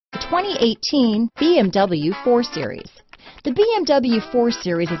2018 BMW 4 Series. The BMW 4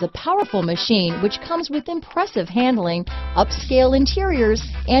 Series is a powerful machine which comes with impressive handling, upscale interiors,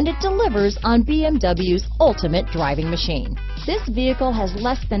 and it delivers on BMW's ultimate driving machine. This vehicle has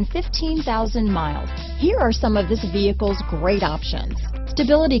less than 15,000 miles. Here are some of this vehicle's great options: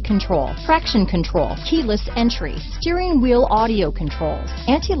 stability control, traction control, keyless entry, steering wheel audio controls,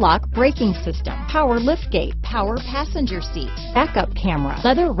 anti-lock braking system, power liftgate, power passenger seat, backup camera,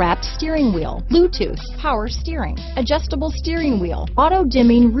 leather-wrapped steering wheel, Bluetooth, power steering, adjustable steering wheel,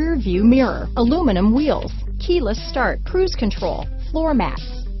 auto-dimming rear view mirror, aluminum wheels, keyless start, cruise control, floor mats,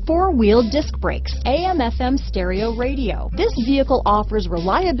 four-wheel disc brakes, AM/FM stereo radio. This vehicle offers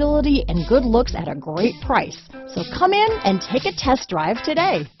reliability and good looks at a great price. So come in and take a test drive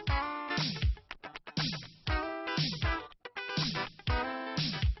today.